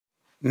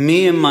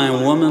Me and my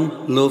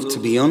woman love to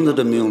be under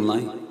the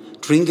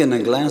moonlight, drinking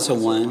a glass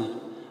of wine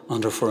on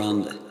the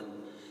veranda.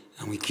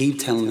 And we keep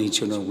telling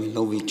each other we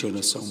love each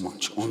other so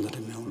much under the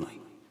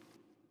moonlight.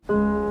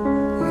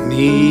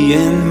 Me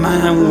and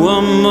my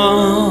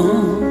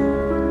woman,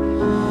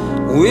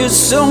 we're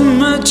so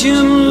much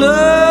in love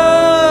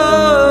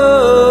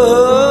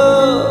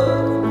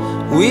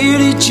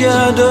with each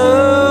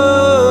other.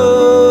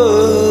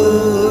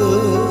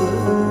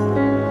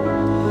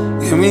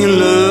 And we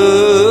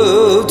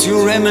love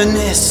to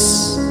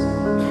reminisce,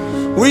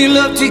 we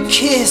love to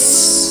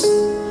kiss,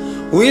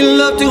 we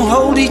love to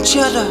hold each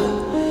other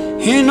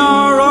in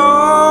our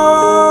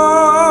arms,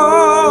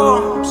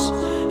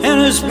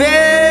 and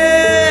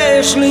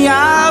especially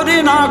out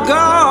in our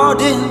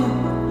garden,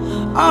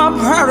 our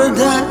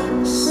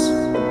paradise.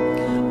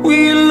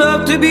 We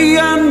love to be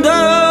under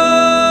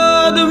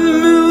the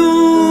moonlight,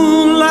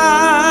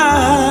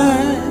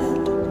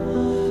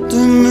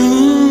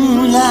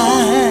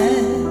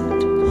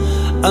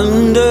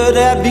 under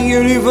that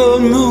beautiful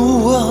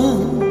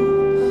moon,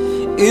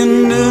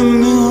 in the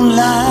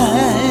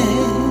moonlight.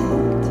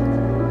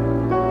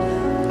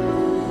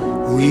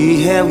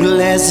 We have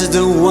glasses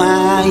of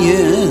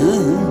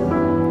wine.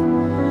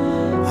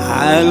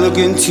 I look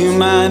into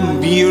my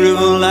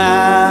beautiful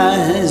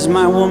eyes,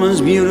 my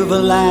woman's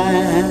beautiful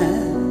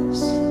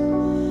eyes.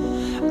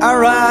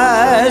 Our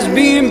eyes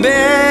being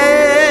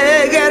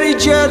back at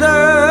each other,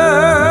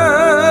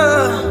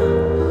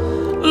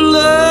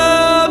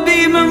 love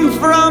beaming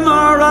from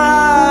our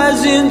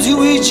eyes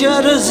into each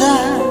other's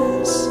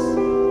eyes.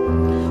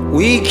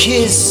 We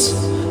kiss,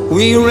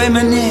 we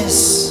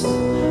reminisce,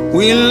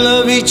 we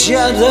love each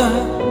other,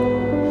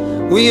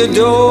 we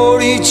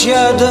adore each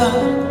other,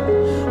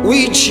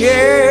 we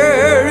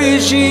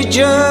cherish each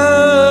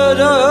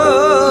other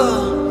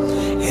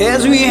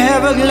as we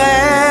have a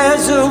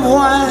glass of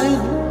wine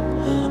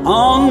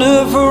on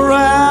the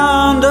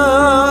veranda,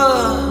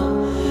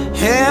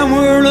 and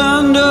we're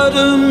under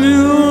the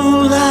moonlight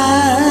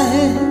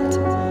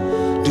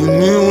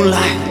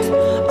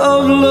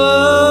of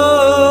love.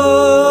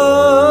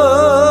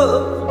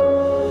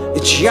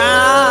 It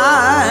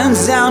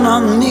shines down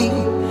on me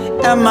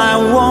and my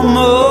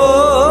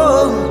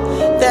woman,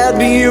 that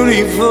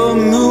beautiful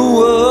moon.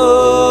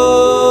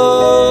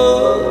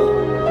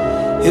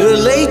 It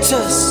elates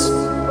us,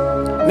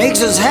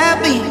 makes us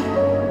happy,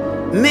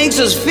 makes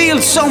us feel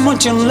so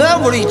much in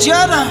love with each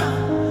other.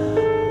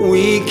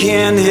 We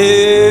can't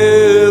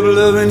help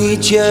loving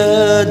each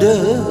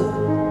other,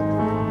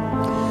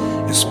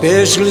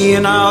 especially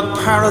in our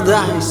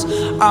paradise,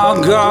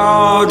 our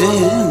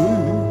garden.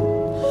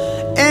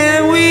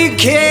 And we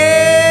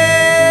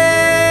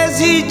kiss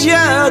each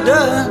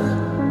other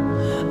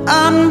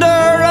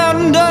under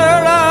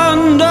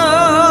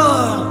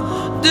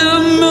the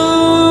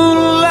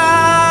moonlight.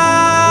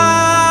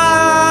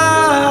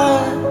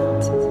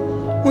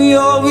 We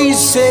always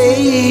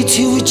say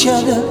to each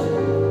other,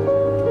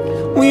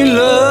 we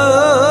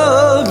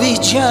love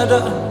each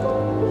other,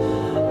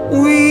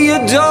 we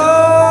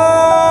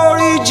adore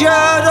each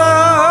other.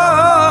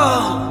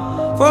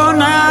 For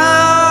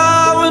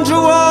now and through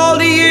all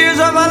the years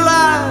of our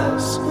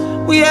lives,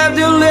 we have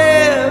to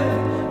live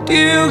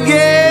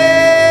together.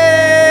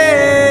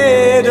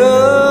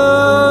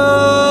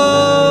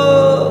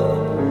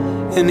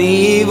 And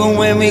even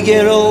when we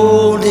get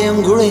old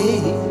and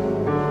gray,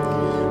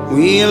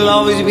 we'll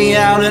always be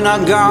out in our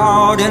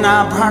garden,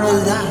 our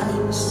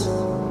paradise,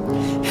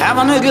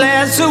 having a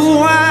glass of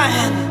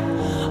wine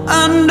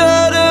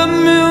under the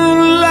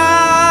moonlight,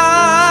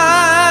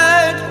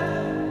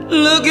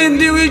 looking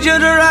to each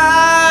other's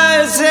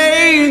eyes,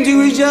 saying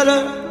to each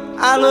other,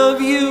 I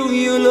love you,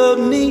 you love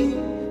me,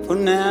 for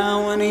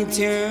now and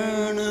eternity.